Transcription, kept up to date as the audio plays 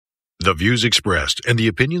The views expressed and the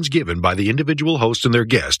opinions given by the individual host and their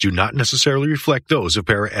guests do not necessarily reflect those of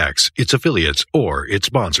Para-X, its affiliates, or its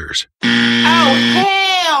sponsors.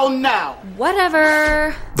 Oh, hell no!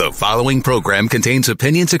 Whatever. The following program contains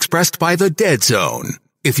opinions expressed by the Dead Zone.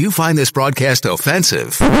 If you find this broadcast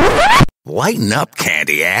offensive, lighten up,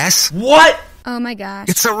 candy ass. What? Oh my gosh.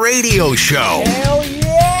 It's a radio show. Hell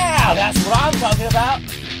yeah! That's what I'm talking about.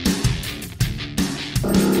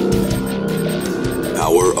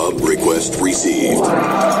 Power up request received.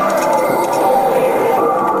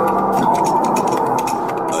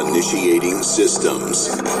 Initiating systems.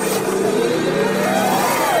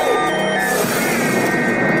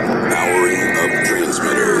 Powering up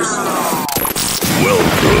transmitters.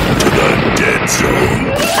 Welcome to the Dead Zone.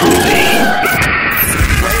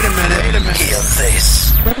 Wait a minute. Hear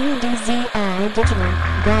this. WDZI Digital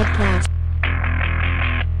Broadcast.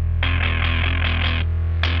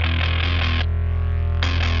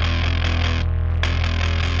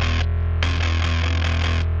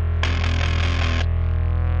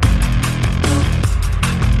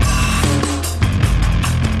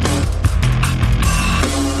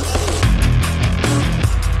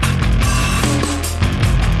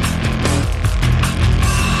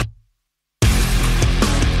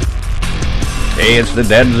 Hey, it's the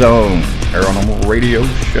Dead Zone Paranormal Radio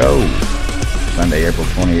Show. Sunday, April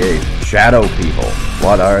 28th. Shadow people.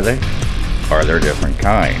 What are they? Are there different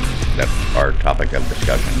kinds? That's our topic of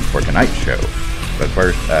discussion for tonight's show. But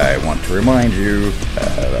first, I want to remind you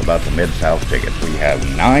about the Mid-South tickets. We have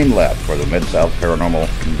 9 left for the Mid-South Paranormal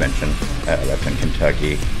Convention. That's in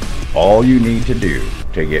Kentucky. All you need to do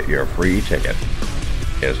to get your free ticket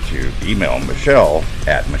is to email Michelle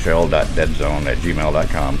at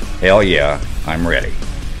michelle.deadzone@gmail.com. Hell yeah, I'm ready.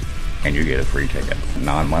 And you get a free ticket.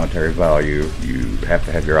 Non-monetary value. You have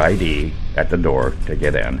to have your ID at the door to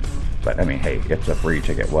get in. But, I mean, hey, it's a free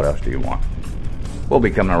ticket. What else do you want? We'll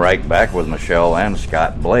be coming right back with Michelle and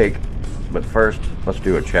Scott Blake. But first, let's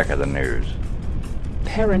do a check of the news.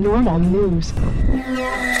 Paranormal news.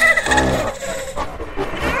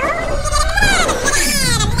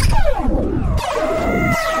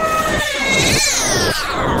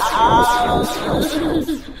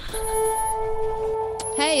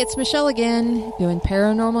 Hey, it's Michelle again, doing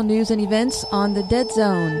paranormal news and events on the Dead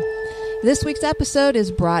Zone. This week's episode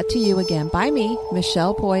is brought to you again by me,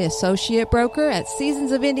 Michelle Poi, Associate Broker at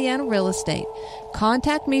Seasons of Indiana Real Estate.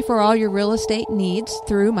 Contact me for all your real estate needs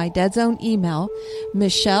through my Dead Zone email,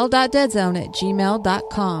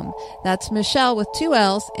 michelle.deadzone@gmail.com. That's Michelle with 2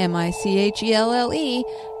 L's, MICHELLE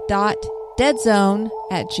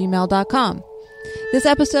 .deadzone@gmail.com. This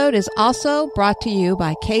episode is also brought to you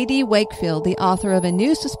by K.D. Wakefield, the author of a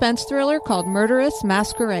new suspense thriller called Murderous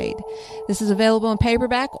Masquerade. This is available in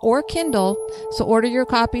paperback or Kindle, so order your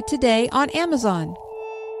copy today on Amazon.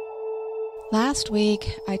 Last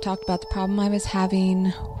week, I talked about the problem I was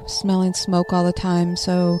having, smelling smoke all the time.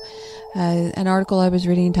 So an article I was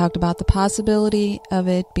reading talked about the possibility of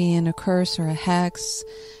it being a curse or a hex.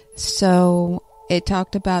 So it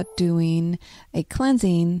talked about doing a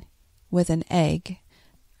cleansing with an egg.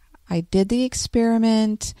 I did the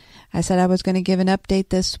experiment. I said I was going to give an update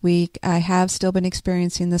this week. I have still been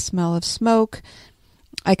experiencing the smell of smoke.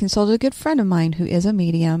 I consulted a good friend of mine who is a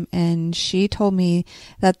medium, and she told me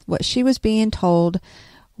that what she was being told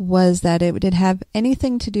was that it didn't have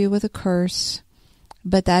anything to do with a curse,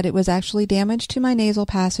 but that it was actually damage to my nasal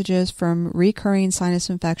passages from recurring sinus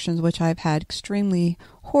infections, which I've had extremely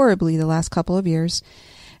horribly the last couple of years.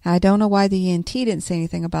 I don't know why the ENT didn't say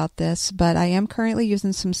anything about this, but I am currently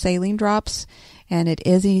using some saline drops, and it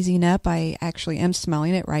is easing up. I actually am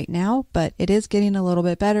smelling it right now, but it is getting a little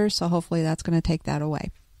bit better, so hopefully that's going to take that away.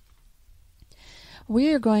 We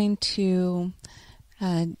are going to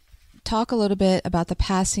talk a little bit about the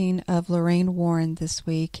passing of Lorraine Warren this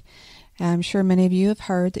week. I'm sure many of you have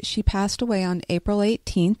heard that she passed away on April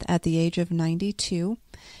 18th at the age of 92.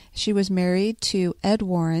 She was married to Ed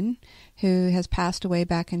Warren, who has passed away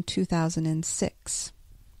back in 2006.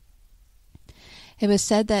 It was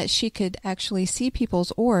said that she could actually see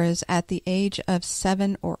people's auras at the age of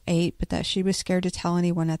 7 or 8, but that she was scared to tell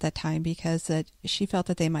anyone at that time because that she felt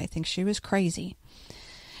that they might think she was crazy.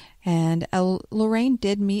 And Lorraine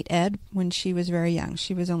did meet Ed when she was very young.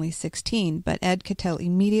 She was only 16, but Ed could tell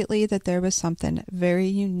immediately that there was something very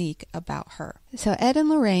unique about her. So Ed and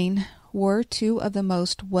Lorraine were 2 of the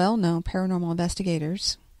most well-known paranormal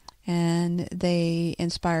investigators, and they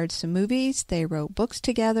inspired some movies. They wrote books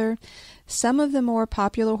together. Some of the more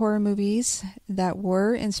popular horror movies that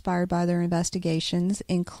were inspired by their investigations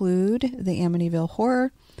include The Amityville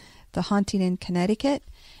Horror, The Haunting in Connecticut,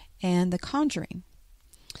 and The Conjuring.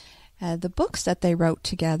 The books that they wrote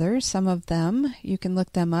together, some of them, you can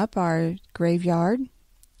look them up, are Graveyard,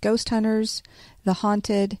 Ghost Hunters, The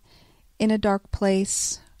Haunted, In a Dark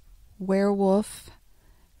Place, Werewolf,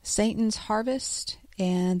 Satan's Harvest,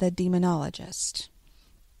 and The Demonologist.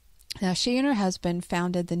 Now, she and her husband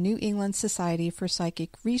founded the New England Society for Psychic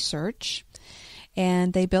Research,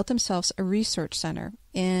 and they built themselves a research center.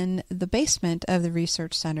 In the basement of the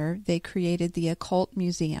research center, they created the Occult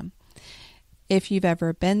Museum. If you've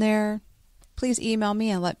ever been there, please email me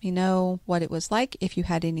and let me know what it was like, if you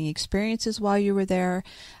had any experiences while you were there.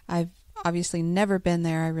 I've obviously never been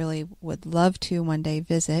there. I really would love to one day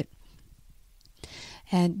visit.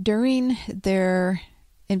 And during their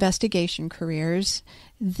investigation careers,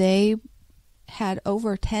 they had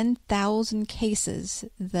over 10,000 cases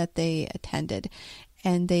that they attended,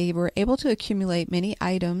 and they were able to accumulate many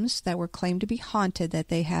items that were claimed to be haunted that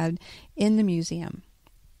they had in the museum.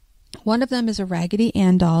 One of them is a Raggedy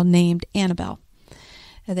Ann doll named Annabelle.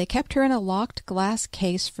 And they kept her in a locked glass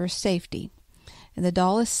case for safety, and the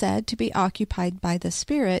doll is said to be occupied by the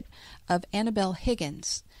spirit of Annabelle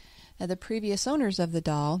Higgins. The previous owners of the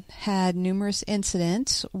doll had numerous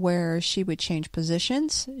incidents where she would change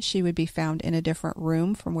positions. She would be found in a different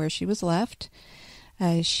room from where she was left.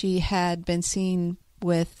 She had been seen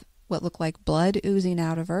with what looked like blood oozing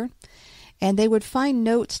out of her. And they would find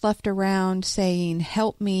notes left around saying,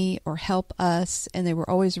 "Help me" or "Help us." And they were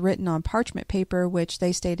always written on parchment paper, which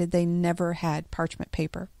they stated they never had parchment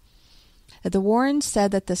paper. The Warrens said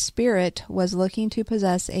that the spirit was looking to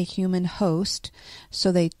possess a human host,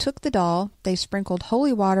 so they took the doll, they sprinkled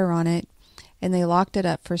holy water on it, and they locked it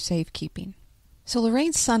up for safekeeping. So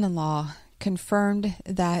Lorraine's son-in-law confirmed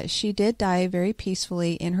that she did die very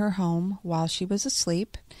peacefully in her home while she was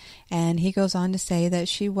asleep, and he goes on to say that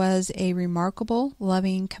she was a remarkable,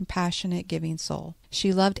 loving, compassionate, giving soul.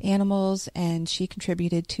 She loved animals, and she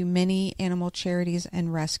contributed to many animal charities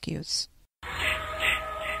and rescues.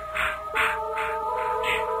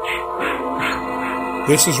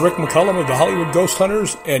 This is Rick McCullum of the Hollywood Ghost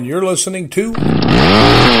Hunters, and you're listening to The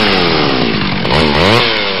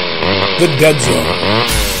Dead Zone.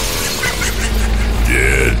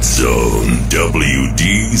 Dead Zone WDZRDB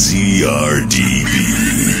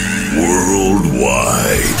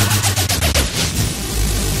worldwide.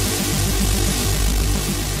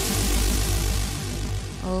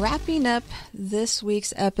 Wrapping up this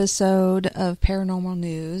week's episode of Paranormal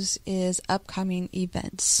News is upcoming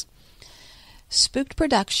events. Spooked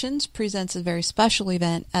Productions presents a very special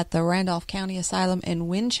event at the Randolph County Asylum in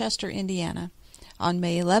Winchester, Indiana. On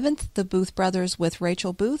May 11th, the Booth brothers with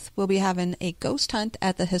Rachel Booth will be having a ghost hunt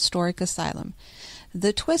at the historic asylum.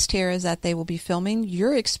 The twist here is that they will be filming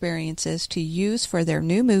your experiences to use for their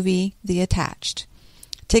new movie, The Attached.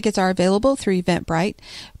 Tickets are available through Eventbrite,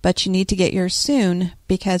 but you need to get yours soon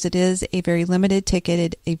because it is a very limited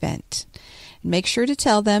ticketed event. Make sure to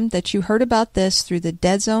tell them that you heard about this through the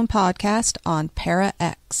Dead Zone podcast on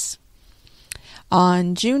ParaX.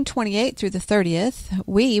 On June 28th through the 30th,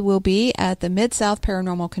 we will be at the Mid-South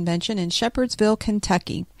Paranormal Convention in Shepherdsville,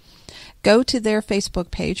 Kentucky. Go to their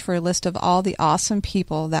Facebook page for a list of all the awesome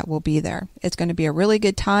people that will be there. It's going to be a really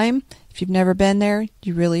good time. If you've never been there,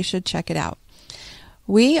 you really should check it out.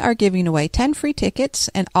 We are giving away 10 free tickets,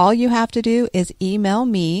 and all you have to do is email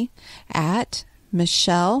me at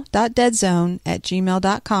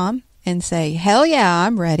michelle.deadzone@gmail.com and say, "Hell yeah,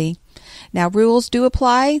 I'm ready." Now, rules do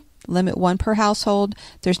apply. Limit 1 per household.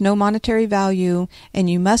 There's no monetary value, and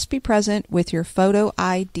you must be present with your photo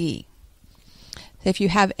ID. If you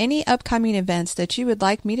have any upcoming events that you would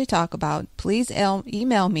like me to talk about, please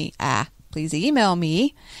email me at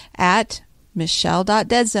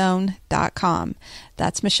michelle.deadzone.com.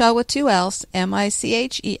 That's Michelle with 2 L's,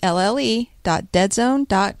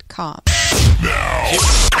 MICHELLE.deadzone.com.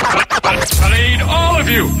 I need all of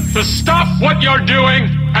you to stop what you're doing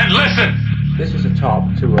and listen. This is a top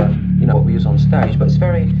to, what we use on stage, but it's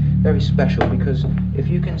very, very special because if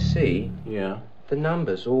you can see, the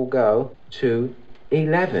numbers all go to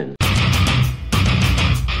 11.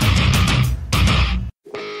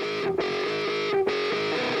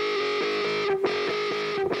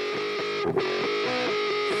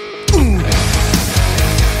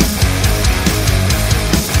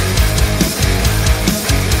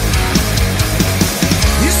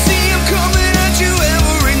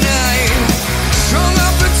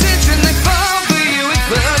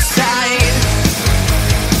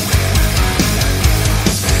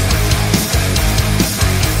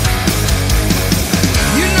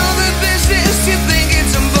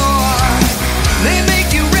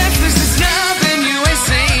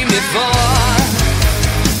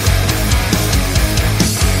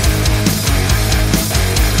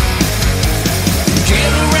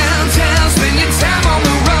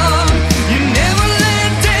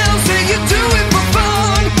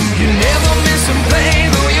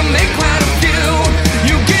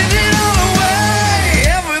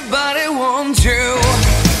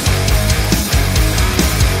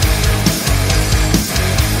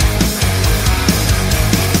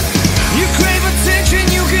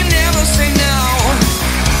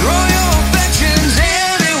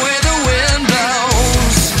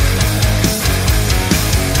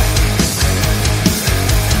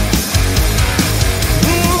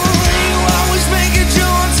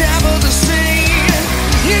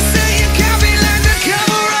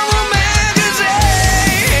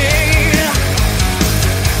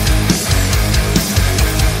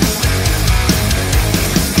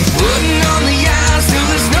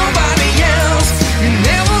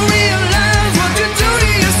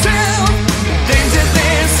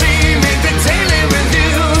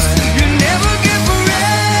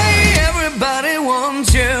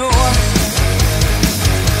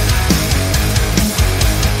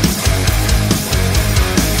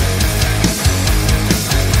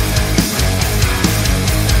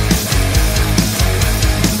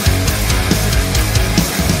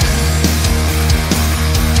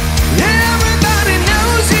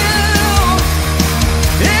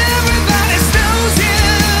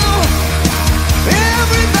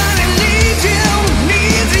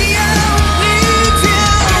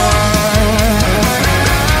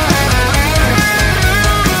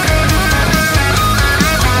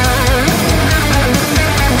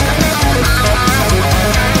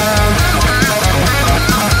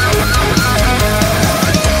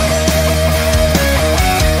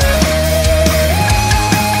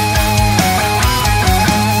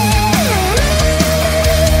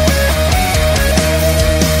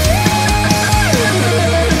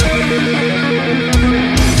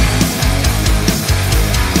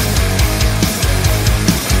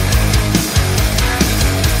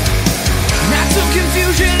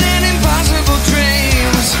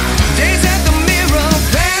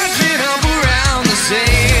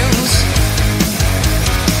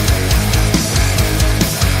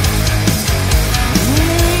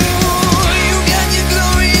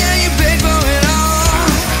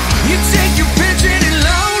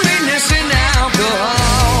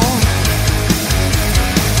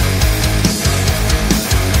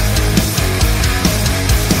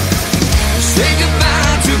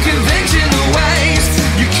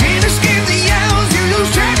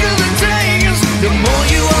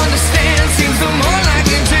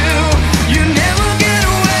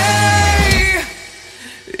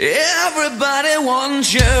 Everybody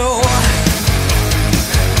wants you.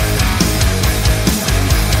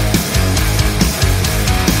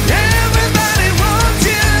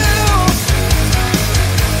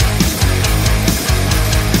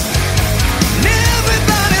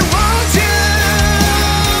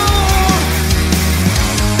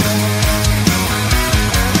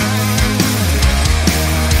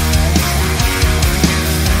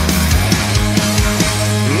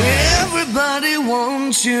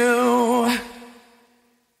 You.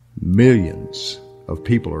 Millions of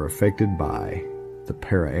people are affected by the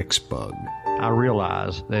Para-X bug. I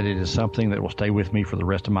realize that it is something that will stay with me for the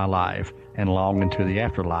rest of my life and long into the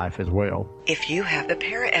afterlife as well. If you have the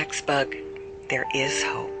Para-X bug, there is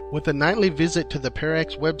hope. With a nightly visit to the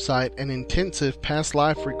Para-X website and intensive past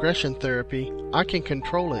life regression therapy, I can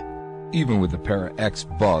control it. Even with the Para-X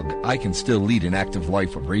bug, I can still lead an active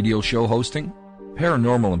life of radio show hosting,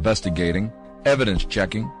 paranormal investigating, evidence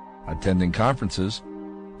checking, attending conferences,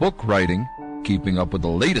 book writing, keeping up with the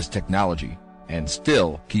latest technology, and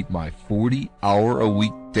still keep my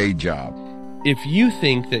 40-hour-a-week day job. If you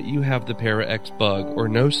think that you have the Para-X bug or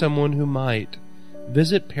know someone who might,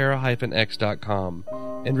 visit para-x.com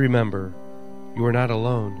and remember, you are not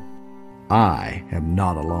alone. I am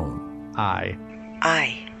not alone. I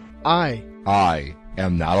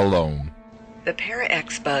am not alone. The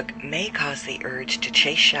Para-X bug may cause the urge to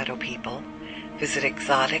chase shadow people, visit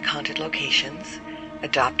exotic haunted locations,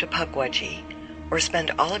 adopt a pugwudgie, or spend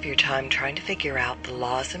all of your time trying to figure out the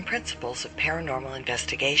laws and principles of paranormal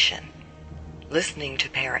investigation. Listening to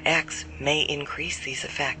Para-X may increase these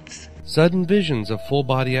effects. Sudden visions of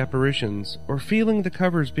full-body apparitions, or feeling the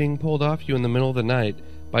covers being pulled off you in the middle of the night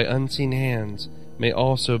by unseen hands, may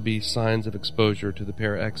also be signs of exposure to the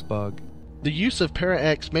Para-X bug. The use of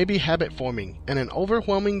Para-X may be habit-forming, and an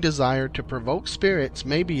overwhelming desire to provoke spirits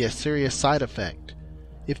may be a serious side effect.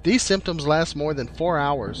 If these symptoms last more than 4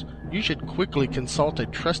 hours, you should quickly consult a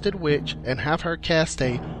trusted witch and have her cast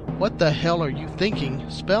a "What the hell are you thinking?"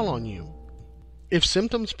 spell on you. If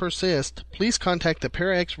symptoms persist, please contact the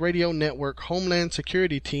Para-X Radio Network Homeland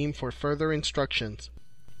Security Team for further instructions.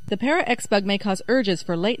 The Para-X bug may cause urges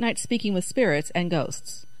for late-night speaking with spirits and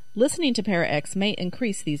ghosts. Listening to Para-X may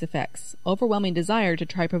increase these effects. Overwhelming desire to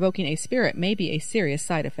try provoking a spirit may be a serious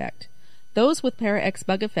side effect. Those with Para-X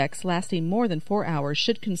bug effects lasting more than 4 hours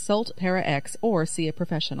should consult Para-X or see a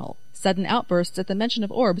professional. Sudden outbursts at the mention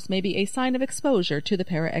of orbs may be a sign of exposure to the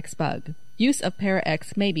Para-X bug. Use of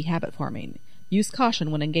Para-X may be habit-forming. Use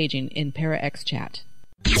caution when engaging in Para-X chat.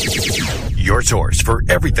 Your source for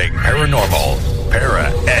everything paranormal.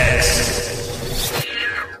 Para-X.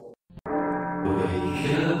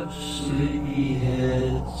 Wake up,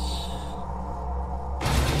 sleepyheads.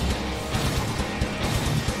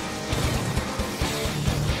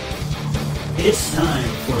 It's time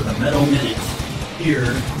for the Metal Minute here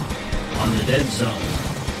on the Dead Zone.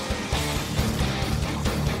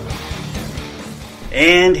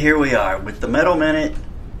 And here we are with the Metal Minute.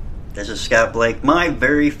 This is Scott Blake, my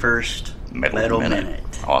very first Metal Minute.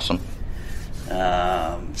 Awesome.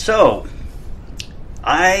 So,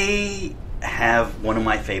 I have one of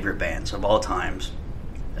my favorite bands of all times,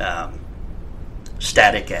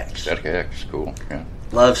 Static X. Static X, cool. Yeah.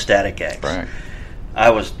 Love Static X. Right. I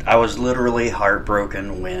was literally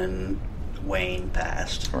heartbroken when Wayne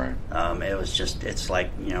passed. Right. It was just, it's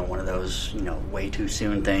like, one of those, way too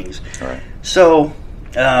soon things. Right. So,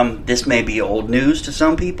 this may be old news to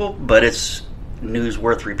some people, but it's news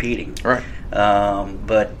worth repeating. Right.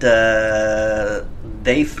 But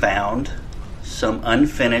they found some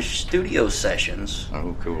unfinished studio sessions.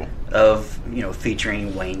 Oh, cool. Of,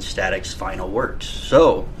 featuring Wayne Static's final works.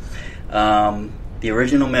 So, the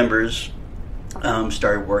original members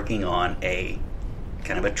started working on a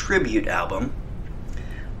kind of a tribute album.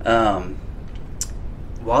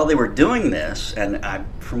 While they were doing this, and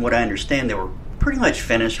from what I understand, they were pretty much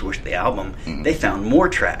finished with the album, they found more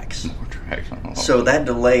tracks. So that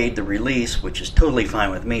delayed the release, which is totally fine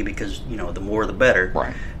with me because, the more the better.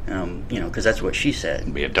 Right. Because that's what she said.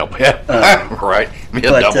 It'd be a double, right. Be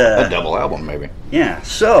a double album, maybe. Yeah.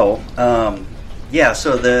 So,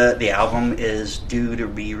 so the album is due to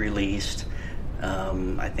be released.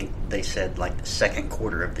 I think they said like the second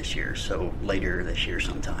quarter of this year, so later this year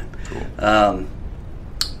sometime. Cool.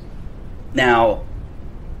 Now,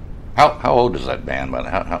 how old is that band?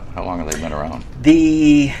 How long have they been around?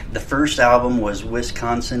 The first album was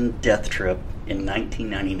Wisconsin Death Trip in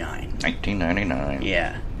 1999. 1999.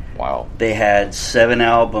 Yeah. Wow. They had 7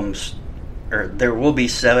 albums, or there will be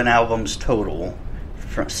 7 albums total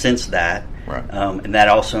since that. Right. And that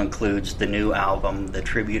also includes the new album, the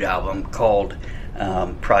tribute album called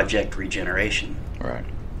Project Regeneration. Right.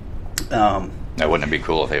 Now, wouldn't it be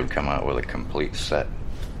cool if they would come out with a complete set?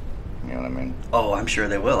 You know what I mean? Oh, I'm sure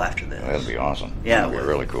they will after this. That'd be awesome. Yeah, that'd be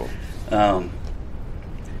really cool.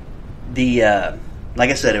 Like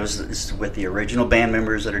I said, it's with the original band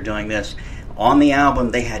members that are doing this. On the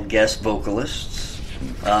album, they had guest vocalists,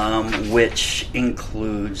 which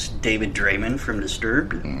includes David Draymond from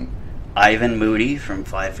Disturbed, Ivan Moody from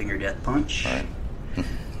Five Finger Death Punch,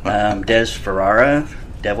 Des Ferrara,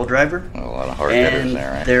 Devil Driver. A lot of hard hitters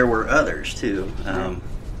there, right? There were others too.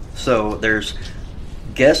 So there's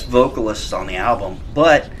guest vocalists on the album,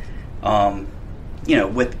 but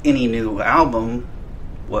with any new album,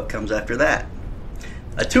 what comes after that?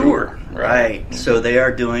 A tour, right? So they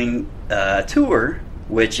are doing a tour,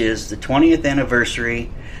 which is the 20th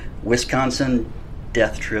anniversary Wisconsin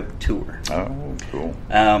Death Trip Tour. Oh, cool.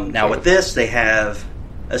 Now with this, they have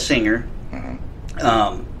a singer.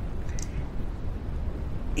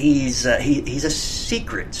 He's a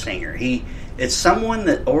secret singer. It's someone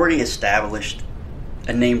that already established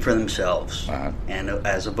a name for themselves and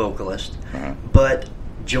as a vocalist, but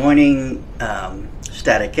joining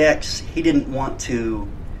Static X, he didn't want to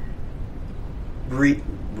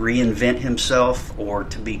reinvent himself or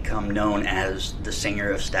to become known as the singer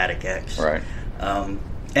of Static X. Right.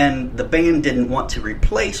 And the band didn't want to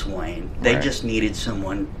replace Wayne. They just needed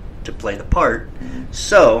someone to play the part.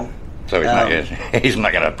 So he's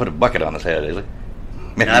not going to put a bucket on his head, is he?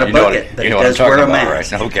 Not a bucket, but he does wear a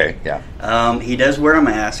mask. Right? Okay, yeah. He does wear a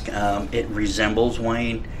mask. It resembles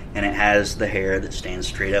Wayne, and it has the hair that stands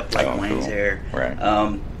straight up like Wayne's hair.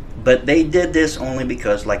 Right. But they did this only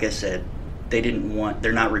because, like I said,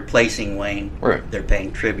 they're not replacing Wayne. Right. They're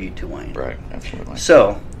paying tribute to Wayne. Right, absolutely.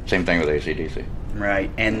 So same thing with AC/DC.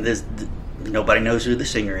 Right, and nobody knows who the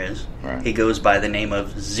singer is. Right. He goes by the name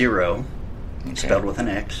of Zero, spelled with an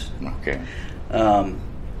X. Okay.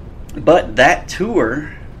 But that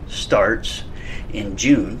tour starts in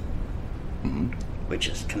June, which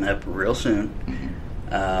is coming up real soon.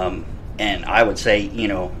 And I would say,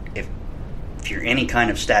 if you're any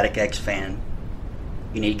kind of Static X fan,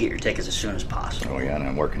 you need to get your tickets as soon as possible. Oh yeah,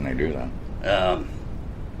 and where can they do that?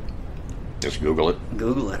 Just Google it.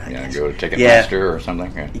 Google it, I guess. Go to Ticketmaster or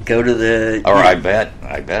something. Yeah. Go to the. Or I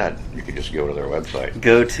bet you could just go to their website.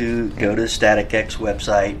 Go to Static X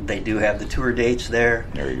website. They do have the tour dates there.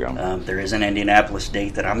 There you go. There is an Indianapolis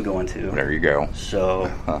date that I'm going to. There you go.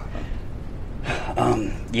 So,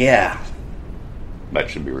 yeah. That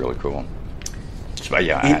should be really cool. But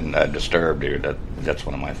yeah, and Disturbed, dude, that's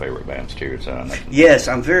one of my favorite bands too. So yes,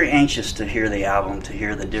 I'm very anxious to hear the album, to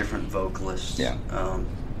hear the different vocalists. Yeah.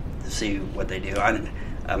 To see what they do.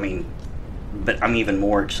 I mean, but I'm even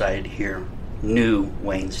more excited to hear new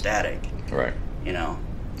Wayne Static. Right.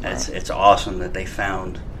 It's awesome that they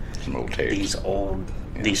found some old tapes.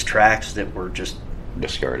 These tracks that were just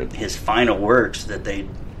discarded. His final works that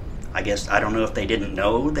I guess, I don't know if they didn't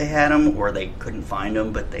know they had them or they couldn't find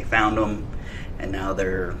them, but they found them, and now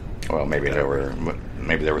they're. Well, maybe there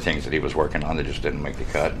were things that he was working on that just didn't make the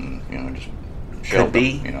cut, and just shelved them.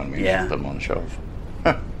 You know what I mean? Yeah. Just put them on the shelf.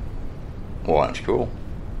 Well, that's cool.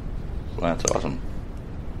 Well, that's awesome.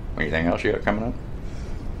 Anything else you got coming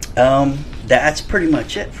up? That's pretty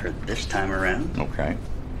much it for this time around. Okay.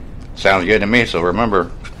 Sounds good to me. So remember,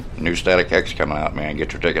 new Static X coming out, man.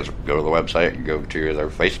 Get your tickets. Go to the website and go to their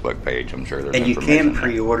Facebook page. I'm sure there's information. And you can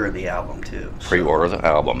pre-order the album too. Pre-order the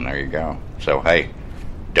album. There you go. So hey,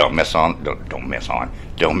 don't miss out on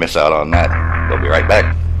that. We'll be right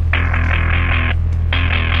back.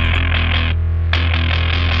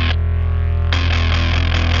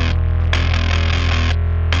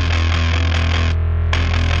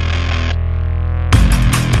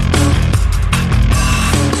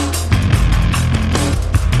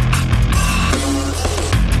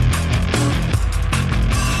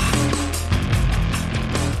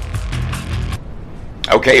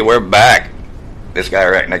 Okay, we're back. This guy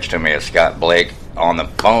right next to me is Scott Blake. On the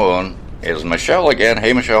phone is Michelle again.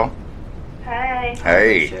 Hey, Michelle. Hey.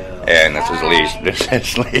 Hey. Michelle. And this is Lee. This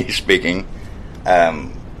is Lee speaking.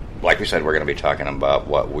 Like we said, we're going to be talking about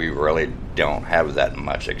what we really don't have that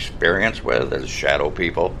much experience with as shadow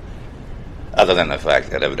people, other than the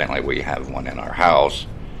fact that evidently we have one in our house.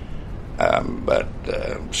 But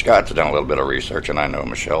Scott's done a little bit of research, and I know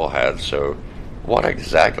Michelle has. So, what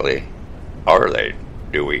exactly are they?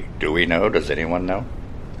 Do we know? Does anyone know?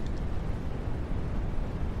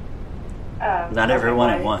 Not everyone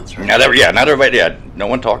at once, right? Not everybody. Yeah, no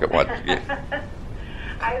one talk at once. Yeah.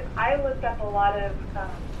 I looked up a lot of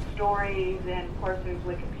stories, and of course there's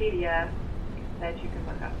Wikipedia that you can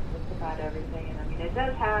look up about everything. And I mean, it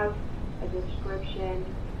does have a description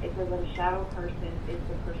It says that a shadow person is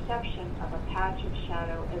the perception of a patch of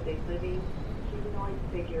shadow as a living humanoid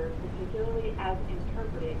figure, particularly as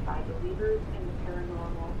interpreted by believers in the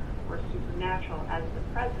paranormal or supernatural as the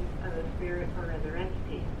presence of a spirit or other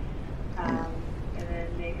entity. And then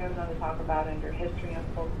it goes on to talk about under history and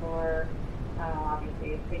folklore.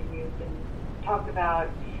 Obviously, it's been used and talked about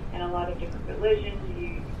in a lot of different religions,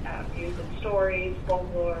 used in stories,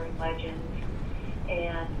 folklore, and legends.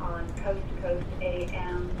 And on Coast to Coast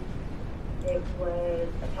AM, it was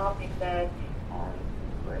a topic that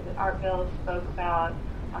where the Art Bell spoke about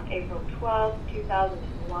on April 12,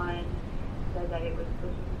 2001, said that this was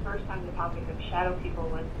the first time the topic of shadow people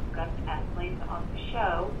was discussed at length on the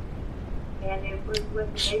show. And it was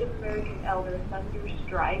with the Native American elder Thunder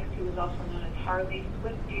Strikes, who was also known as Harley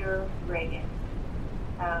Swift-Deer Reagan.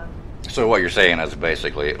 So what you're saying is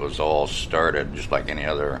basically it was all started just like any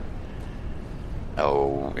other,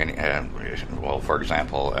 for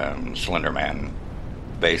example, Slender Man,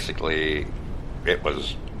 basically it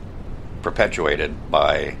was perpetuated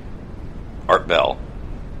by Art Bell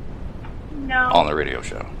on the radio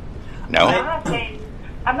show. No?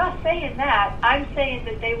 I'm not saying that. I'm saying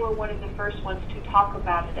that they were one of the first ones to talk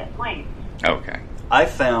about it at length. Okay. I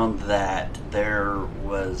found that there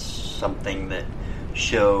was something that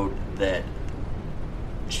showed that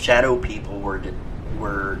shadow people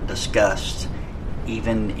were discussed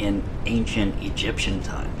even in ancient Egyptian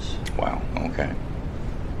times. Wow. Okay.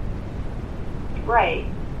 Right.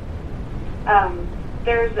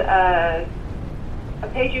 There's a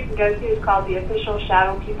page you can go to. It's called the Official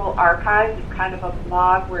Shadow People Archives. It's kind of a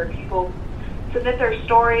blog where people submit their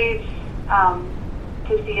stories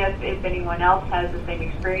to see if anyone else has the same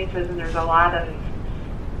experiences, and there's a lot of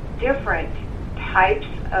different types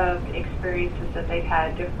of experiences that they've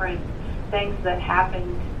had, different things that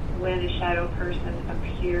happened when a shadow person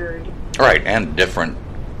appeared. Right, and different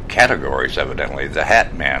categories, evidently. The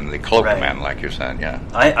Hat Man, the Cloak Man, like you said, yeah.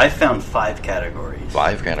 I found 5 categories.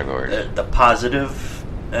 5 categories. The positive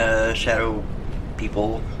shadow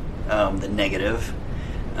people, the negative,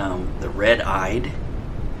 the red-eyed,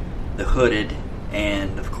 the hooded,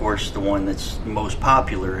 and, of course, the one that's most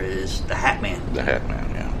popular is the Hat Man. The Hat Man,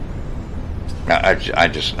 yeah.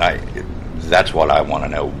 That's what I want to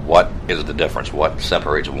know. What is the difference? What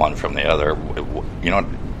separates one from the other? You know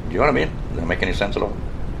what I mean? Does that make any sense at all?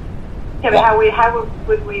 Yeah, but how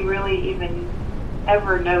would we really even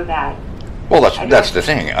ever know that? Well, that's the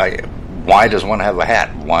thing. Why does one have a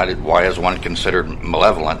hat? Why is one considered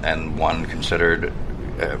malevolent and one considered?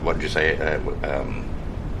 What did you say?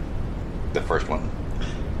 The first one.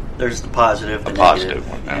 There's the positive. The positive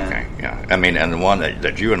one. Yeah. Okay. Yeah. I mean, and the one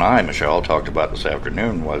that you and I, Michelle, talked about this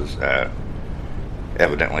afternoon was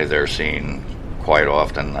evidently they're seen quite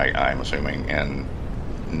often. I'm assuming in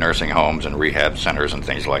nursing homes and rehab centers and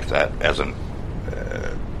things like that as a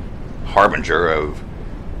harbinger of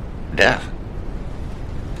death.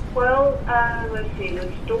 Well, let's see. The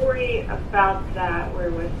story about that, where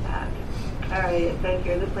was that? All right, it says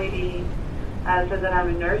here, this lady says that I'm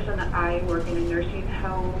a nurse and I work in a nursing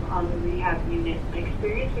home on the rehab unit. My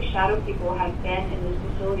experience with shadow people has been in this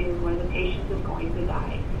facility when one of the patients is going to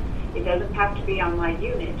die. It doesn't have to be on my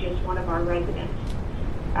unit, just one of our residents.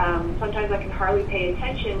 Sometimes I can hardly pay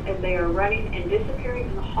attention as they are running and disappearing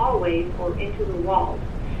in the hallways or into the walls.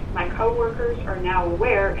 My coworkers are now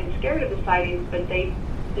aware and scared of the sightings, but they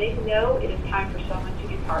know it is time for someone to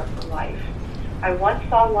depart from life. I once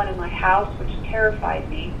saw one in my house, which terrified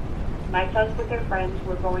me. My sons with their friends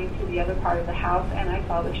were going to the other part of the house, and I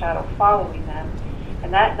saw the shadow following them.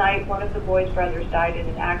 And that night, one of the boys' brothers died in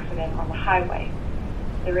an accident on the highway.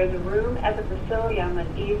 There is a room at the facility I'm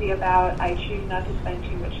uneasy about. I choose not to spend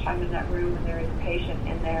too much time in that room when there is a patient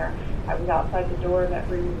in there. I was outside the door of that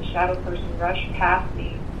room and the shadow person rushed past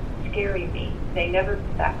me, scaring me. They never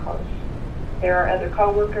get that close. There are other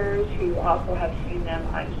coworkers who also have seen them.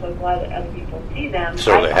 I'm so glad that other people see them.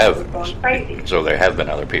 So they have. Going crazy. So there have been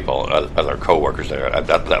other people, other coworkers there.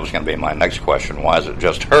 That was going to be my next question. Why is it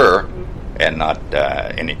just her and not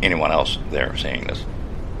anyone else there seeing this?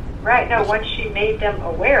 Right. No. Once she made them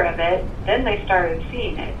aware of it, then they started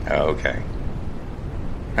seeing it. Oh, okay.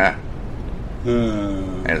 Huh.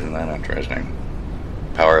 Isn't that interesting?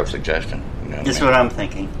 Power of suggestion. You know That's what I'm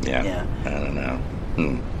thinking. Yeah. I don't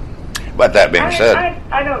know. But that being said,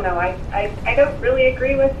 I don't know. I don't really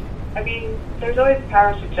agree with. I mean, there's always power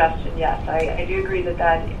of suggestion. Yes, I do agree that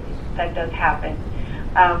does happen.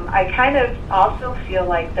 I kind of also feel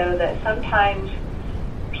like though that sometimes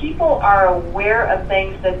people are aware of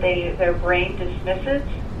things that their brain dismisses.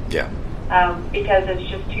 Yeah. Because it's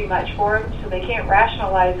just too much for them, so they can't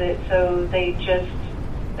rationalize it. So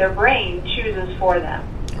their brain chooses for them.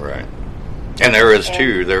 Right. And there is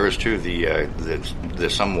too the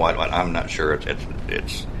somewhat, I'm not sure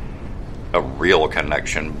it's a real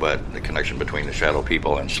connection, but the connection between the shadow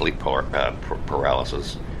people and sleep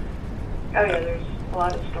paralysis. Oh yeah, there's a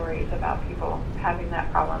lot of stories about people having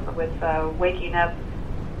that problem with waking up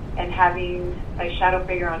and having a shadow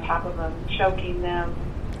figure on top of them, choking them,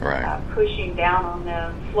 right, pushing down on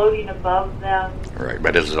them, floating above them. Right,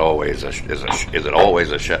 but is it always a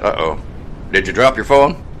shadow? Uh-oh. Did you drop your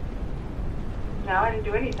phone? No, I didn't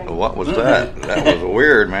do anything. What was that? That was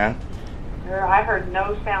weird, man. I heard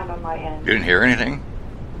no sound on my end. You didn't hear anything?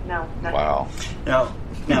 No, nothing. Wow.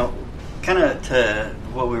 Now, kind of to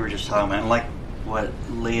what we were just talking about, like what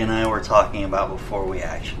Lee and I were talking about before we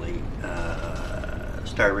actually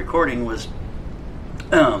started recording, was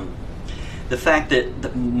the fact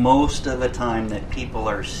that most of the time that people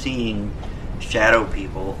are seeing shadow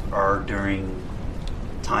people are during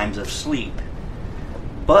times of sleep.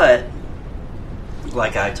 But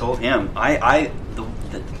like I told him,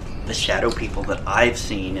 the shadow people that I've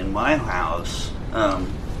seen in my house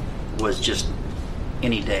was just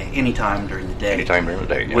any time during the day. Anytime during the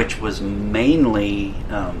day, yeah. Which was mainly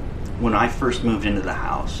when I first moved into the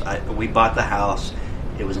house. We bought the house.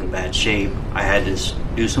 It was in bad shape. I had to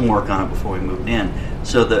do some work on it before we moved in.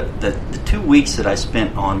 So the 2 weeks that I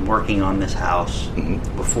spent on working on this house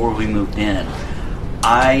before we moved in,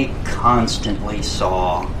 I constantly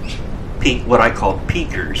saw what I called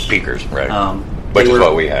peekers. Peekers, right. Which is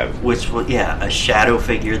what we have. Which was, a shadow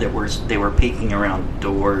figure they were peeking around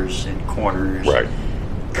doors and corners. Right.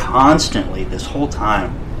 Constantly this whole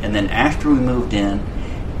time. And then after we moved in,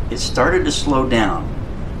 it started to slow down.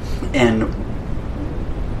 And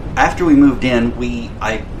after we moved in,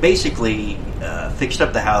 I basically fixed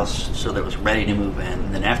up the house so that it was ready to move in.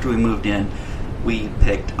 And then after we moved in, we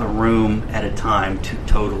picked a room at a time to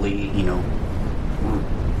totally,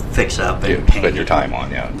 fix up and paint. Spend your time on,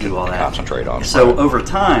 do all that. Concentrate on. So over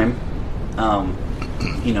time,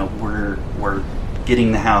 we're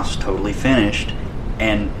getting the house totally finished,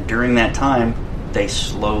 and during that time, they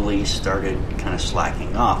slowly started kind of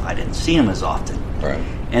slacking off. I didn't see them as often. Right.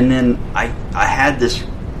 And then I had this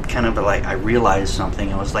kind of I realized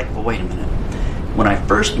something. I was like, well, wait a minute.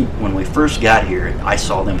 When we first got here, I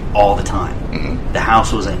saw them all the time. Mm-hmm. The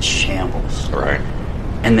house was in shambles. Right.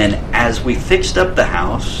 And then as we fixed up the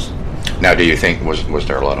house... Now, do you think, was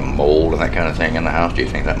there a lot of mold and that kind of thing in the house? Do you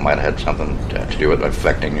think that might have had something to do with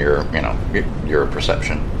affecting your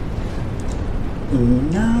perception?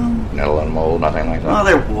 No. Not a lot of mold, nothing like that? Well,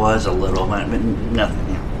 there was a little, but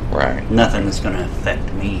nothing. Right. Nothing that's going to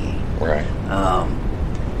affect me. Right.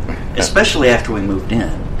 Especially after we moved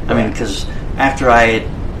in. I mean, because after I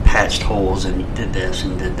had patched holes and did this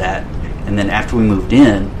and did that, and then after we moved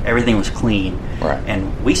in, everything was clean. Right.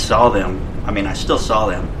 And we saw them. I mean, I still saw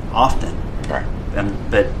them often. Right.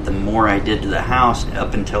 But the more I did to the house,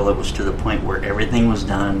 up until it was to the point where everything was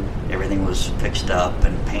done, everything was fixed up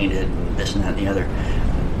and painted and this and that and the other,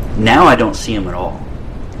 now I don't see them at all.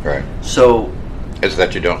 Right. So... Is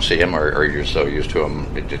that you don't see them, or you're so used to them,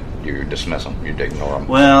 you dismiss them, you ignore them?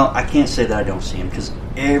 Well, I can't say that I don't see them, because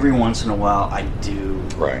every once in a while I do.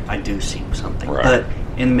 Right. I do see something. Right. But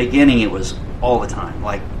in the beginning, it was all the time,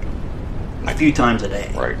 like a few times a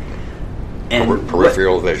day. Right. And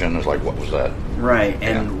peripheral vision is like, what was that? Right.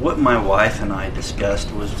 And what my wife and I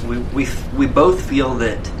discussed was we both feel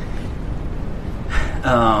that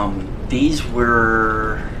these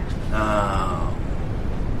were.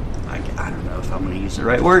 I don't know if I'm going to use the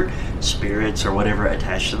right word, spirits or whatever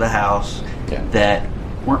attached to the house that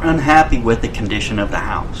were unhappy with the condition of the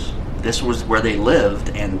house. This was where they lived,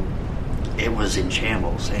 and it was in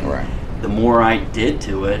shambles. And the more I did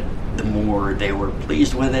to it, the more they were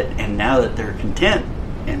pleased with it. And now that they're content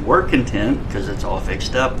and we're content because it's all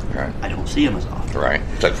fixed up, I don't see them as often. Right,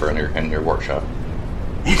 except for in your workshop.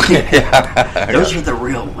 Those are the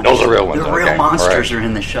real ones. Those are real ones. The real monsters are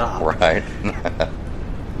in the shop. Right.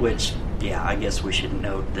 Which, I guess we should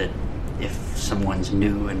note that if someone's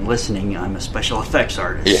new and listening, I'm a special effects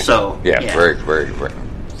artist. Yeah. So very, very, very,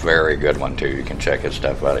 very good one too. You can check his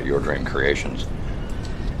stuff out at Your Dream Creations.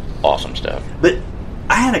 Awesome stuff. But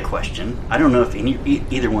I had a question. I don't know if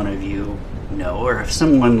either one of you know, or if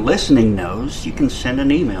someone listening knows, you can send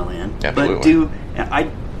an email in. Absolutely. But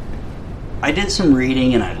I did some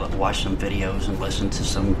reading, and I watched some videos and listened to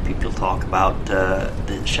some people talk about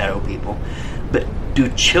the shadow people. But do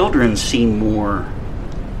children see more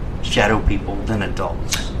shadow people than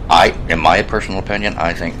adults? In my personal opinion,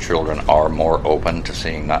 I think children are more open to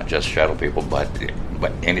seeing not just shadow people, but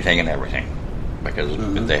anything and everything, because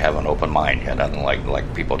they have an open mind. And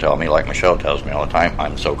like people tell me, like Michelle tells me all the time,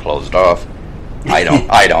 I'm so closed off.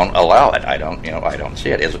 I don't allow it. I don't see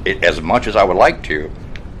it as much as I would like to.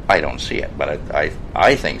 I don't see it, but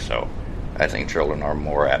I think so. I think children are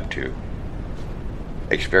more apt to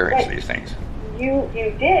experience these things. You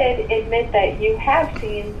did admit that you have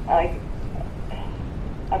seen like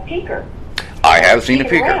a peeker. I have seen a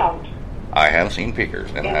peeker. Around. I have seen peekers,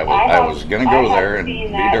 and I was going to go there and be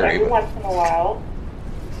dirty. Every once in a while.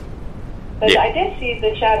 But yeah. I did see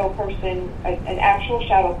the shadow person, an actual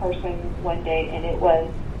shadow person one day, and it was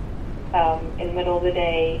in the middle of the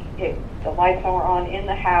day. The lights were on in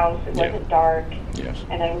the house. It wasn't dark. Yes.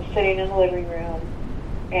 And I was sitting in the living room,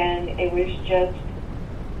 and it was just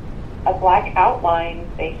a black outline,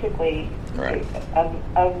 basically, right,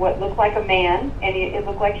 of what looked like a man, and it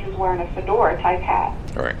looked like he was wearing a fedora-type hat.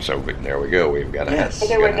 All right, so there we go. We've got a hat. But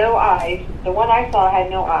there were no eyes. The one I saw had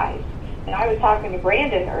no eyes. And I was talking to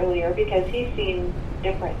Brandon earlier because he's seen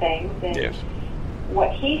different things, and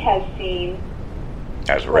what he has seen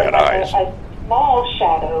has red eyes. A small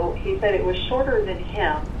shadow. He said it was shorter than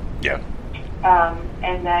him. Yeah.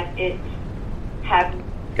 And that it had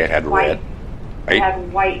white. It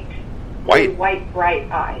had white,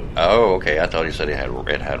 bright eyes. Oh, okay. I thought he said it had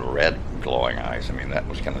red glowing eyes. I mean, that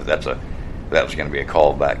was going to be a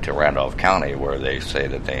callback to Randolph County, where they say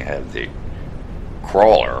that they have the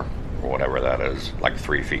crawler, or whatever that is, like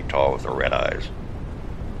 3 feet tall with the red eyes.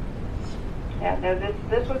 Yeah, no,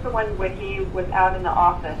 this was the one when he was out in the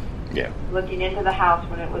office. Yeah. Looking into the house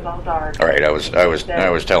when it was all dark. All right, I was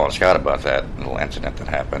telling Scott about that little incident that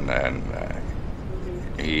happened, and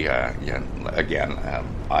he again,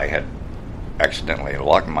 I had accidentally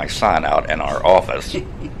locked my son out in our office.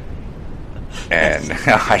 And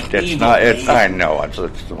I know it's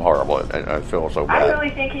horrible. I feel so bad. I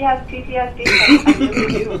really think he has PTSD. I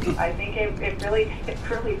really do. I think it really.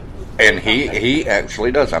 And he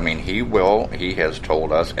actually does. I mean, he has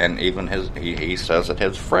told us, and even he says that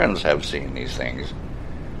his friends have seen these things.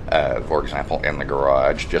 For example, in the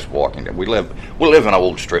garage, just walking. We live in an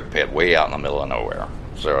old strip pit way out in the middle of nowhere.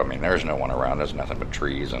 So I mean, there's no one around. There's nothing but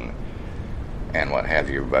trees and what have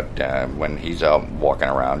you. But when he's out walking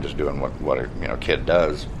around just doing what a kid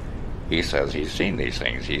does, he says he's seen these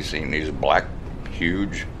things. He's seen these black,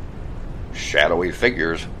 huge, shadowy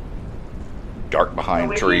figures dark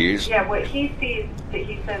behind trees. What he sees that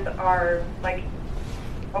he says are like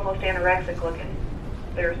almost anorexic looking.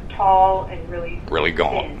 They're tall and really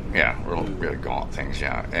gaunt. thin. Yeah, really gaunt things,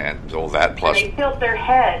 yeah. And all that plus... And they tilt their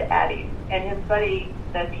head at him. And his buddy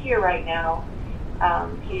that's here right now,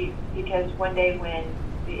 because one day when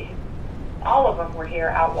all of them were here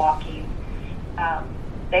out walking,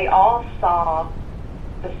 they all saw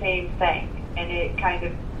the same thing, and it kind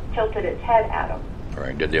of tilted its head at them. All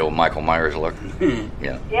right. Did the old Michael Myers look?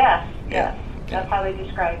 Yeah. Yes. That's how they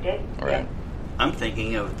described it. All right. I'm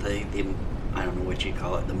thinking of the I don't know what you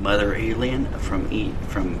call it, the mother alien from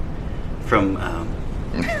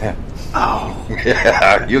oh.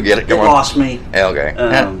 Yeah, you get it. It lost me. Okay.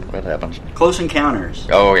 What happens? Close Encounters.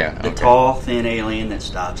 Oh, yeah. The tall, thin alien that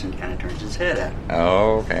stops and kind of turns his head at him.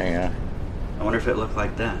 Oh, okay, yeah. I wonder if it looked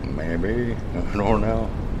like that. Maybe. I don't know.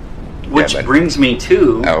 Which brings me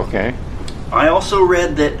to... Okay. I also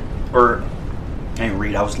read that,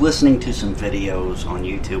 I was listening to some videos on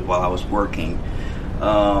YouTube while I was working.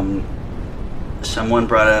 Someone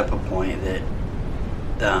brought up a point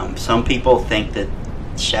that some people think that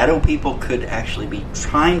shadow people could actually be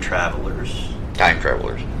time travelers. Time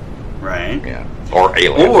travelers. Right. Yeah. Or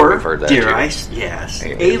aliens. Or, We've heard that too. Yes,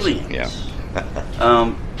 aliens.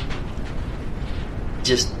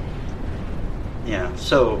 Yeah.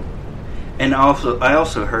 So, and I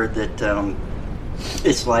also heard that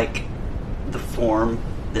it's like the form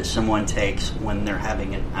that someone takes when they're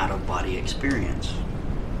having an out-of-body experience.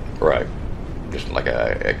 Right. Just like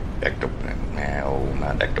not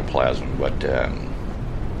ectoplasm, but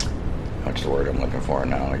what's the word I'm looking for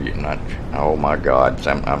now? Oh my God!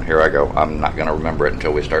 Here I go. I'm not going to remember it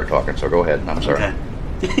until we start talking. So go ahead. I'm sorry.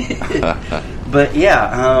 Okay. But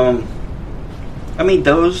yeah, I mean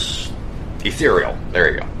those ethereal. There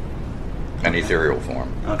you go. An ethereal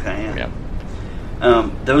form. Okay. Yeah.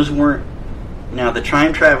 Those weren't. Now the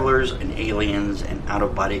time travelers and aliens and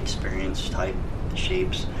out-of-body experience type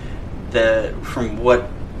shapes. From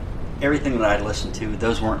everything that I listened to,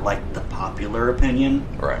 those weren't like the popular opinion,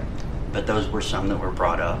 right? But those were some that were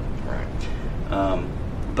brought up, right?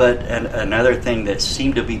 But another thing that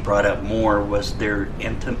seemed to be brought up more was their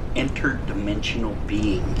interdimensional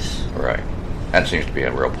beings, right? That seems to be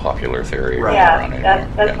a real popular theory, right? Yeah,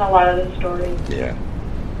 that's in a lot of the stories. Yeah.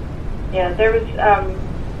 Yeah, there was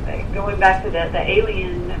going back to the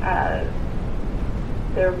alien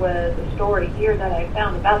there was a story here that I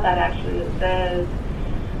found about that actually that says,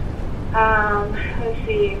 let's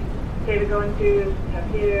see, David going through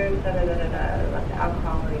tattoos, left the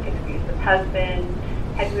alcoholic and abusive husband,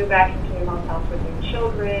 had to move back into their mom's house with their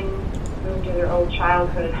children, moved to their old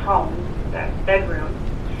childhood home, that bedroom,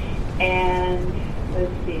 and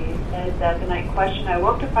let's see, as the night question, I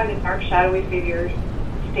woke to find a dark shadowy figure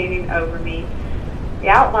standing over me. The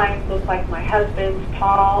outlines looked like my husband's,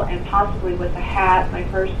 tall and possibly with a hat. My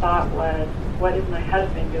first thought was, what is my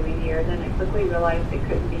husband doing here? Then I quickly realized it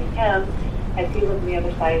couldn't be him, as he lived on the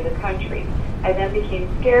other side of the country. I then became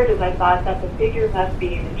scared as I thought that the figure must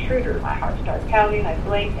be an intruder. My heart started pounding, I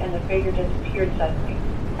blinked, and the figure disappeared suddenly.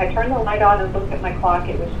 I turned the light on and looked at my clock.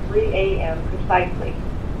 It was 3 a.m. precisely.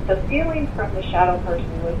 The feeling from the shadow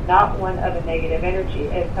person was not one of a negative energy.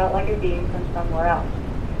 It felt like a being from somewhere else.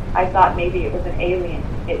 I thought maybe it was an alien.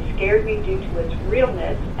 It scared me due to its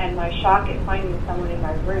realness and my shock at finding someone in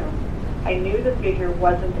my room. I knew the figure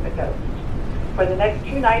wasn't a ghost. For the next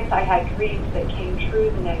 2 nights, I had dreams that came true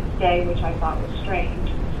the next day, which I thought was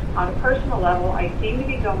strange. On a personal level, I seem to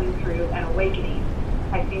be going through an awakening.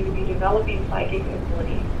 I seem to be developing psychic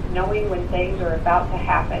abilities, knowing when things are about to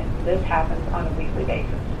happen. This happens on a weekly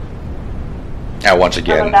basis. Now, once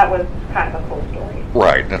again, that was kind of a cool story.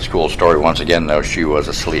 Right, that's a cool story. Once again, though, she was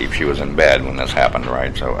asleep. She was in bed when this happened,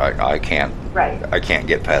 right? So I can't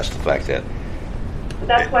get past the fact that... But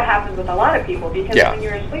that's what happens with a lot of people, because when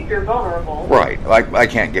you're asleep, you're vulnerable. Right. I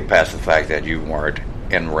can't get past the fact that you weren't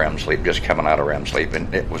in REM sleep, just coming out of REM sleep,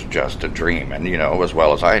 and it was just a dream. And, you know, as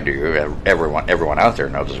well as I do, everyone out there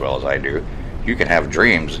knows as well as I do, you can have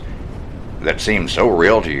dreams that seem so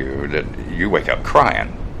real to you that you wake up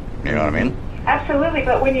crying. You know what I mean? Absolutely,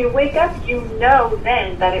 but when you wake up, you know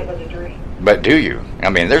then that it was a dream. But do you? I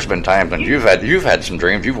mean, there's been times when you've had some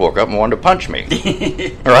dreams you've woke up and wanted to punch me,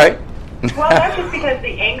 right? Well, that's just because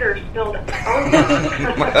the anger spilled over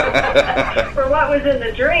for what was in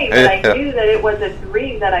the dream, but I knew that it was a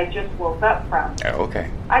dream that I just woke up from. Oh,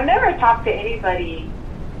 okay. I've never talked to anybody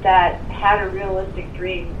that had a realistic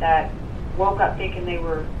dream that woke up thinking they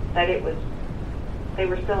were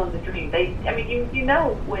still in the dream. You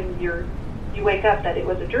know when you wake up that it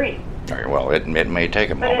was a dream. Well, it may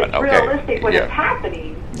take a moment. But it's realistic when it's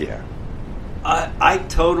happening. Yeah. I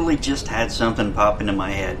totally just had something pop into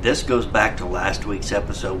my head. This goes back to last week's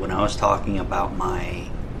episode when I was talking about my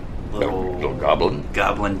little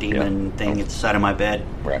goblin demon thing at the side of my bed.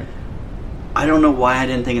 Right. I don't know why I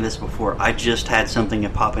didn't think of this before. I just had something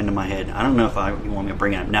that pop into my head. I don't know if you want me to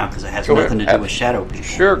bring it up now because it has nothing to do with shadow people.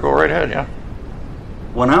 Sure, go right ahead, yeah.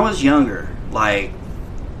 When I was younger, like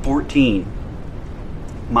 14,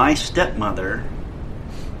 my stepmother,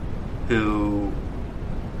 who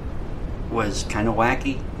was kind of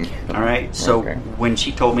wacky, all right? So when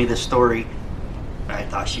she told me this story, I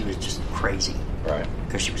thought she was just crazy. Right.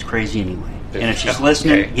 Because she was crazy anyway. And if she's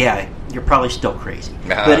listening, you're probably still crazy.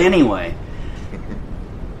 But anyway,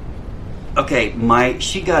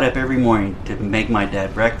 she got up every morning to make my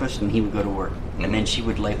dad breakfast, and he would go to work. And then she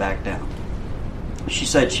would lay back down. She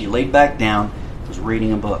said she laid back down, was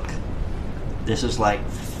reading a book. This is like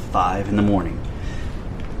 5 in the morning.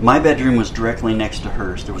 My bedroom was directly next to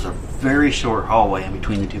hers. There was a very short hallway in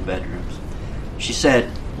between the 2 bedrooms. She said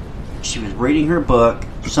she was reading her book,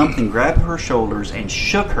 something grabbed her shoulders and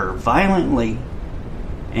shook her violently,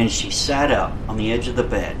 and she sat up on the edge of the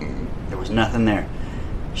bed. There was nothing there.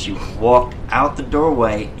 She walked out the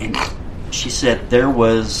doorway, and she said there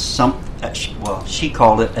was she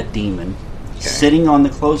called it a demon, sitting on the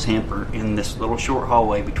clothes hamper in this little short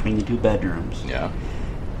hallway between the 2 bedrooms. Yeah.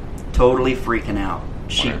 Totally freaking out.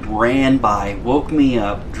 She ran by, woke me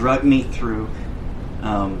up, dragged me through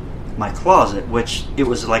my closet, which it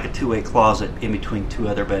was like a 2-way closet in between 2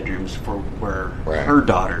 other bedrooms for where her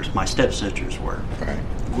daughters, my stepsisters, were. Right.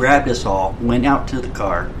 Grabbed us all, went out to the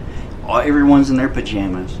car. Everyone's in their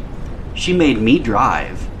pajamas. She made me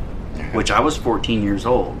drive, which I was 14 years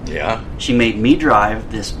old. Yeah. She made me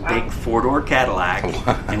drive this big 4-door Cadillac,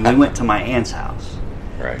 and we went to my aunt's house.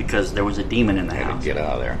 Right. Because there was a demon in the house. To get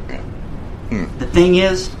out of there. Yeah. The thing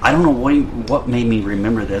is, I don't know what made me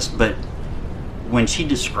remember this, but when she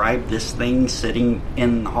described this thing sitting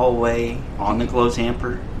in the hallway on the clothes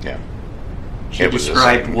hamper, she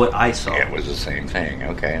described what I saw. It was the same thing.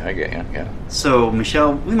 Okay, I get you. Yeah. So,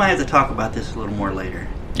 Michelle, we might have to talk about this a little more later.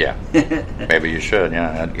 Yeah. Maybe you should.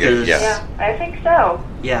 Yeah. Yeah, I think so.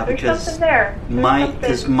 Yeah, there's something there.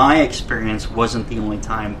 Because my experience wasn't the only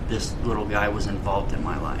time this little guy was involved in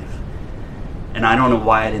my life. And I don't know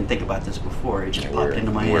why I didn't think about this before. It just popped into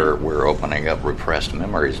my head. We're opening up repressed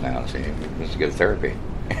memories now. See, this is good therapy.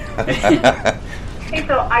 Hey,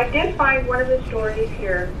 so I did find one of the stories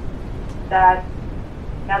here that,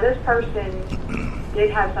 now this person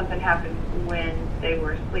did have something happen when they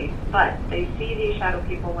were asleep, but they see these shadow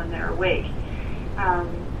people when they're awake.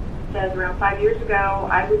 Says around 5 years ago,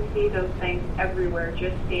 I would see those things everywhere,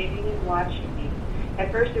 just standing and watching me.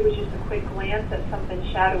 At first it was just a quick glance at something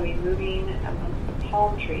shadowy moving amongst the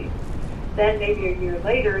palm trees. Then maybe a year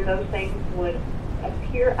later, those things would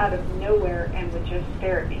appear out of nowhere and would just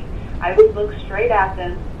stare at me. I would look straight at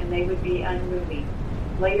them and they would be unmoving.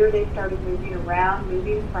 Later they started moving around,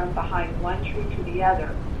 moving from behind one tree to the other,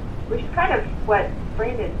 which is kind of what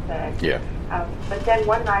Brandon said. Yeah. But then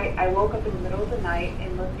one night I woke up in the middle of the night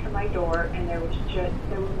and looked to my door, and there was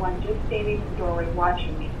one just standing in the doorway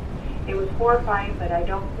watching me. It was horrifying, but I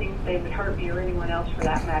don't think they would hurt me or anyone else for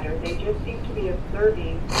that matter. They just seemed to be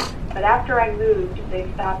observing, but after I moved,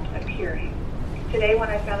 they stopped appearing. Today, when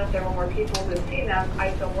I found that there were more people who had seen them,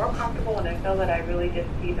 I feel more comfortable, and I feel that I really did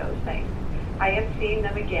see those things. I am seeing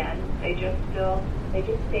them again. They just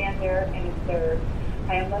stand there and observe.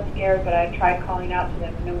 I am less scared, but I tried calling out to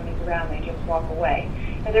them and no one is around. They just walk away.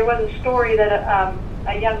 And there was a story that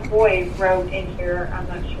a young boy wrote in here. I'm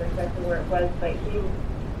not sure exactly where it was, but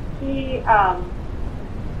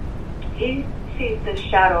he sees this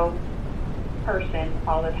shadow person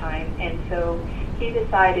all the time, and so he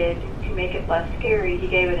decided to make it less scary. He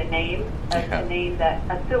gave it a name,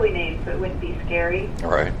 a silly name, so it wouldn't be scary.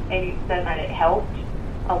 Right. And he said that it helped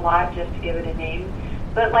a lot just to give it a name.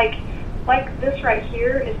 But like this right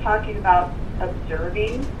here is talking about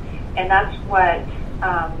observing, and that's what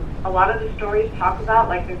a lot of the stories talk about.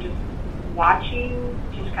 Like they're just watching,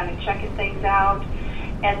 just kind of checking things out.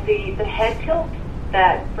 And the head tilt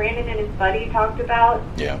that Brandon and his buddy talked about,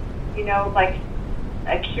 like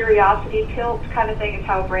a curiosity tilt kind of thing is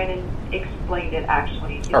how Brandon explained it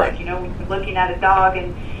actually. He's like, when you're looking at a dog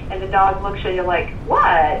and the dog looks at you like, what?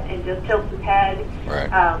 And just tilts his head. Right.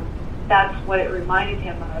 That's what it reminded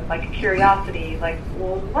him of, like a curiosity, like,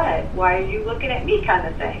 well, what? Why are you looking at me kind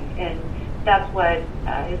of thing? And that's what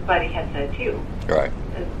his buddy had said too. Right.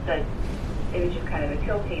 That it was just kind of a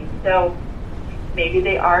tilting. So maybe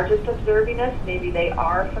they are just observing us. Maybe they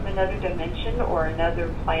are from another dimension or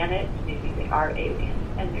another planet. Maybe they are aliens,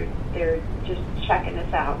 and they're just checking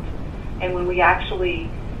us out. And when we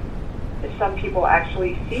some people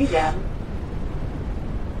actually see them,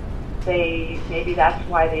 maybe that's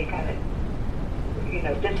why they kind of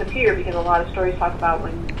disappear, because a lot of stories talk about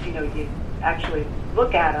when you actually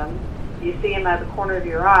look at them, you see them out of the corner of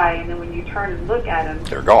your eye, and then when you turn and look at them,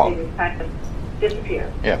 they're gone. They just kind of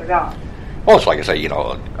disappear. Yeah. They're gone. Well, it's like I say,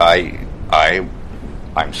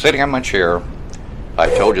 I'm sitting on my chair.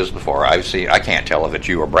 I've told you this before. I can't tell if it's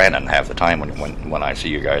you or Brandon half the time when I see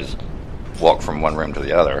you guys walk from one room to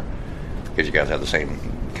the other, because you guys have the same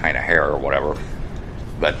kind of hair or whatever.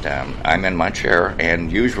 But I'm in my chair,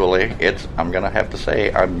 and usually I'm going to have to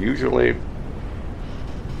say, I'm usually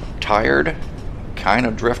tired, kind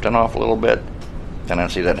of drifting off a little bit, then I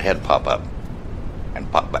see that head pop up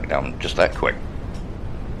and pop back down just that quick.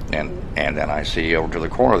 And then I see over to the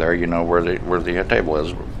corner there, where the table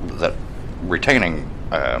is, that retaining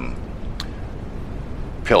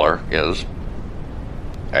pillar is.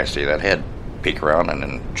 I see that head peek around and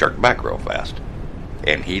then jerk back real fast.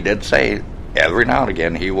 And he did say every now and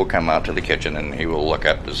again he will come out to the kitchen and he will look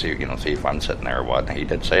up to see if I'm sitting there or what. He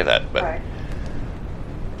did say that, but right.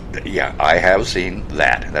 Yeah, I have seen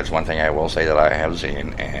that. That's one thing I will say that I have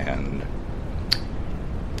seen, and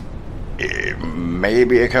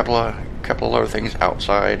maybe a couple of other things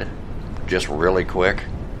outside, just really quick.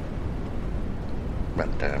 But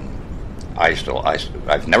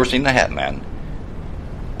I've never seen the Hat Man.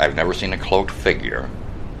 I've never seen a cloaked figure.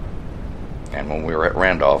 And when we were at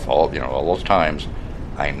Randolph, all those times,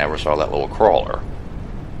 I never saw that little crawler.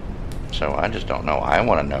 So I just don't know. I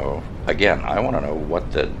want to know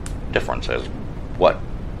what the difference is. What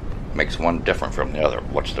makes one different from the other?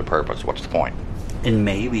 What's the purpose? What's the point? And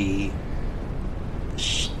maybe,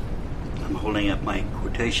 I'm holding up my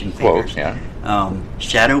quotation fingers. Quotes, yeah.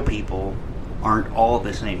 Shadow people aren't all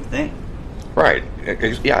the same thing. Right.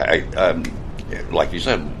 Yeah. Like you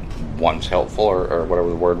said, one's helpful, or whatever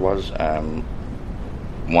the word was.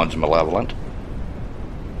 One's malevolent.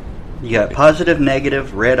 You got positive,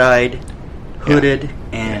 negative, red-eyed, hooded,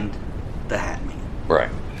 and the Hat Man. Right.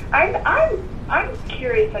 I'm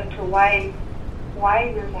curious as to why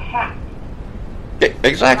there's a hat.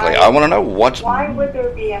 Exactly. I want to know why would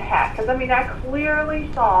there be a hat? Because I clearly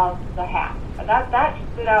saw the hat. That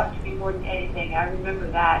stood out to me more than anything. I remember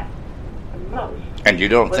that the most. And you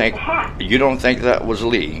don't think that was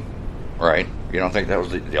Lee, right? You don't think that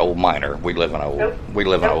was the old miner? We live in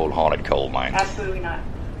an old haunted coal mine. Absolutely not.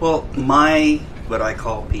 Well, what I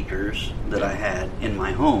call peekers that I had in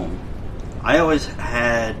my home, I always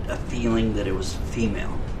had a feeling that it was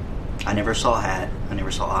female. I never saw a hat. I never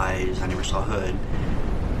saw eyes. I never saw a hood.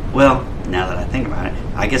 Well, now that I think about it,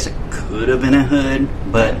 I guess it could have been a hood,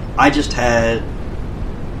 but I just had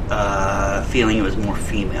a feeling it was more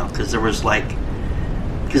female because it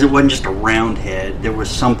wasn't just a round head. There was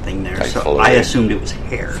something there, so flowy. I assumed it was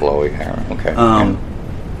hair. Flowy hair, okay.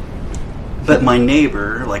 But my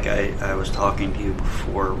neighbor, like I was talking to you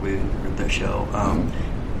before we did the show,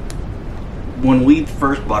 when we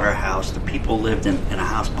first bought our house, the people lived in a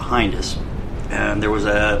house behind us, and there was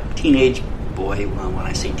a teenage boy. Well, when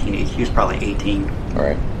I say teenage, he was probably 18. All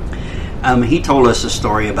right. He told us a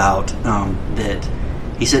story about that.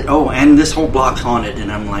 He said, "Oh, and this whole block's haunted,"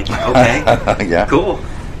 and I'm like, "Okay, yeah, cool."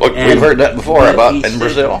 Look, we've heard that before about in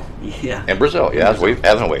Brazil. Yeah, in Brazil, yes,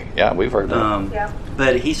 haven't we? Yeah, we've heard that. Yeah.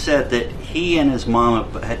 But he said that he and his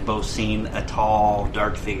mom had both seen a tall,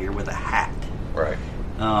 dark figure with a hat. Right.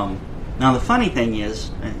 Now the funny thing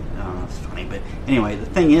is, it's funny, but anyway, the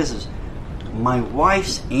thing is my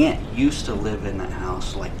wife's aunt used to live in that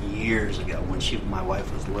house like years ago when my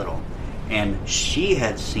wife was little, and she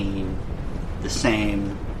had seen the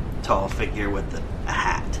same tall figure with a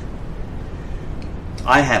hat.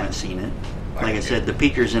 I haven't seen it. Like I said, the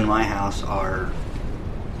peekers in my house are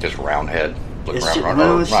just round head. Not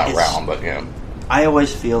round, but yeah. I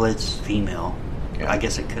always feel it's female. Yeah. I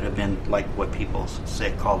guess it could have been like what people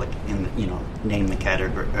call it name the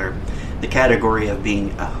category or the category of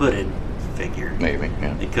being a hooded figure. Maybe,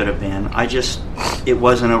 yeah. It could have been. It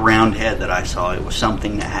wasn't a round head that I saw. It was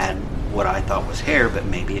something that had what I thought was hair, but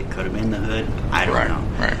maybe it could have been the hood. I don't know.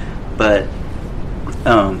 Right. But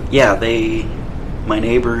my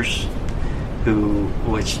neighbors,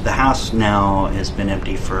 which the house now has been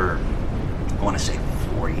empty for, I want to say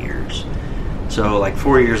 4 years. So like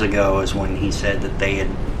 4 years ago is when he said that they had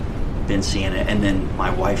been seeing it, and then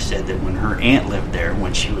my wife said that when her aunt lived there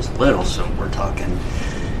when she was little, so we're talking,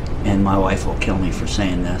 and my wife will kill me for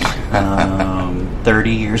saying this,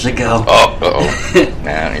 30 years ago.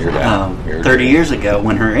 Man, you're down. 30 years ago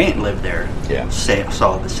when her aunt lived there, yeah.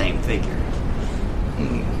 Saw the same figure.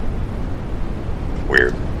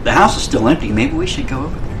 Weird. The house is still empty. Maybe we should go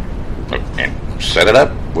over there. And set it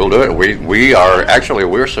up. We'll do it.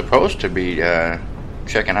 We're supposed to be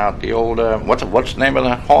checking out the old, what's the name of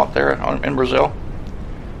the haunt there in Brazil?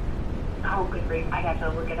 Oh, good grief. I have to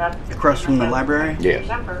look it up. Across from the library? Yes.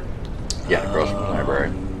 Remember. Yeah, across from the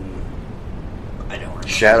library. I don't remember.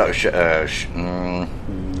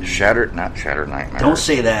 Shattered Nightmare. Don't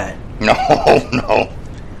say that. No.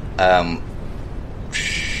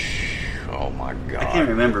 Oh my God! I can't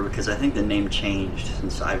remember because I think the name changed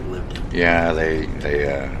since I've lived in. Yeah,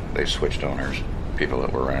 they switched owners. People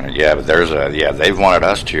that were running it. Yeah, but they've wanted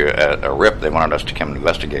us to at R.I.P. They wanted us to come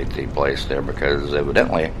investigate the place there because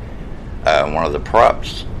evidently one of the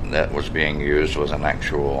props that was being used was an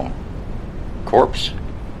actual corpse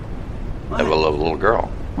of a little girl.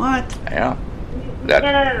 What? Yeah. No.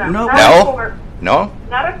 No?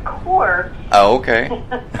 Not a corpse. Oh, okay.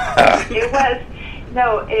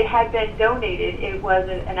 It had been donated. It was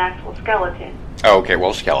an actual skeleton. Oh, okay,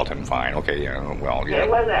 well, skeleton, fine. Okay, yeah, well, yeah. It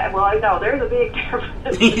was no, there's a big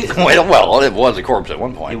difference. well, it was a corpse at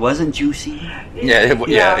one point. It wasn't juicy. Yeah.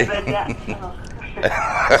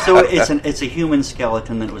 So it's a human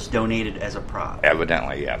skeleton that was donated as a prop.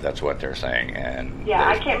 Evidently, yeah, that's what they're saying. And yeah,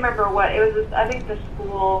 I can't remember what it was. I think the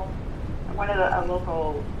school, one of a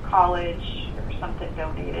local college or something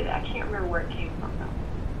donated. I can't remember where it came from though.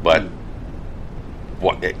 But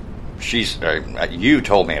you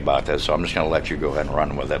told me about this, so I'm just going to let you go ahead and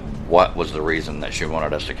run with it. What was the reason that she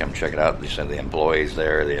wanted us to come check it out? You said the employees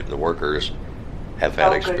there, the workers, have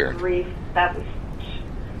had experience. Good grief. That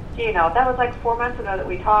was like 4 months ago that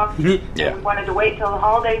we talked. Yeah. We wanted to wait till the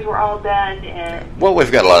holidays were all done, and well,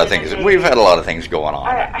 we've got a lot of things. We've had a lot of things going on.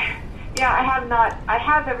 I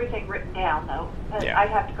have everything written down though. Yeah. I'd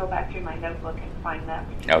have to go back through my notebook and find that.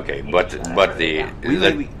 Okay, but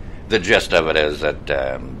the gist of it is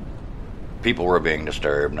that people were being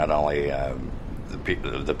disturbed. Not only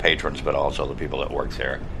the patrons, but also the people that work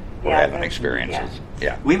there were having experiences.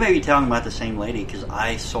 Yeah. We may be talking about the same lady because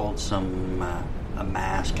I sold some a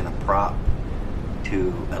mask and a prop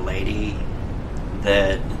to a lady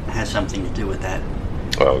that has something to do with that.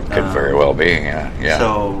 Well, it could very well be. Yeah.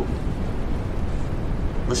 So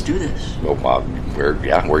let's do this. Well,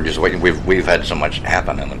 we're just waiting. We've had so much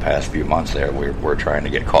happen in the past few months. There, we're trying to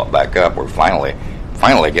get caught back up. We're finally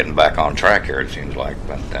getting back on track here. It seems like,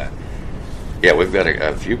 but Yeah, we've got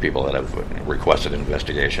a few people that have requested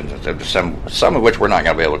investigations, some of which we're not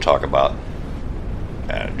going to be able to talk about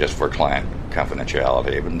just for client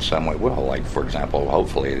confidentiality. Even some we will, like, for example,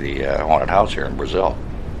 hopefully the haunted house here in Brazil.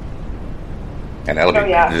 And that'll be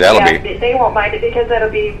they won't mind it because that'll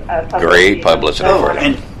be great publicity.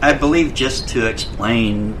 And I believe, just to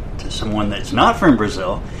explain to someone that's not from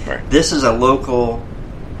Brazil, this is a local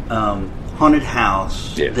haunted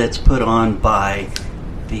house that's put on by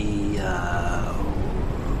the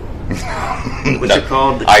what's it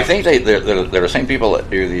called? I think they're the same people that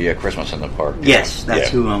do the Christmas in the Park. Yes, that's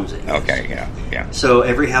who owns it. Okay, yeah. So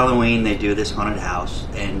every Halloween they do this haunted house,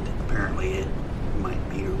 and apparently it might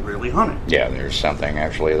be really haunted. Yeah, there's something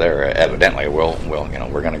actually there. Evidently, we're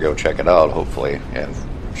going to go check it out. Hopefully, if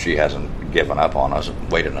she hasn't given up on us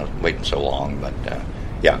waiting so long. But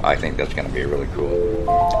yeah, I think that's going to be really cool.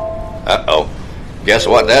 Uh-oh. Guess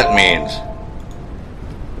what that means?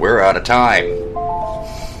 We're out of time.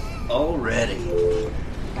 Already.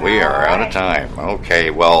 We are out of time. Okay,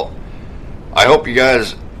 well, I hope you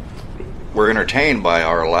guys were entertained by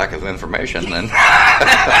our lack of information. And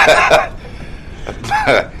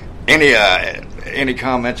any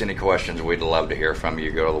comments, any questions, we'd love to hear from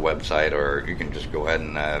you. Go to the website, or you can just go ahead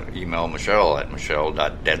and email Michelle at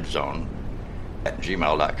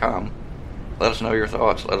michelle.deadzone@gmail.com. Let us know your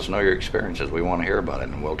thoughts. Let us know your experiences. We want to hear about it,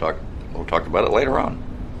 and we'll talk about it later on.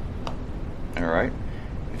 All right.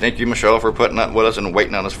 Thank you, Michelle, for putting up with us and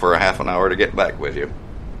waiting on us for a half an hour to get back with you.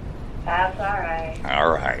 That's all right. All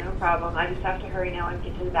right. No problem. I just have to hurry now and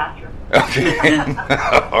get to the bathroom. Okay.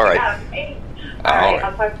 All right. All right.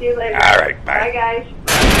 I'll talk to you later. All right. Bye. Bye, guys.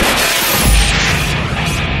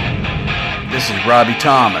 This is Robbie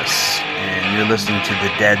Thomas, and you're listening to The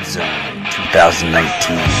Dead Zone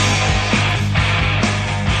 2019.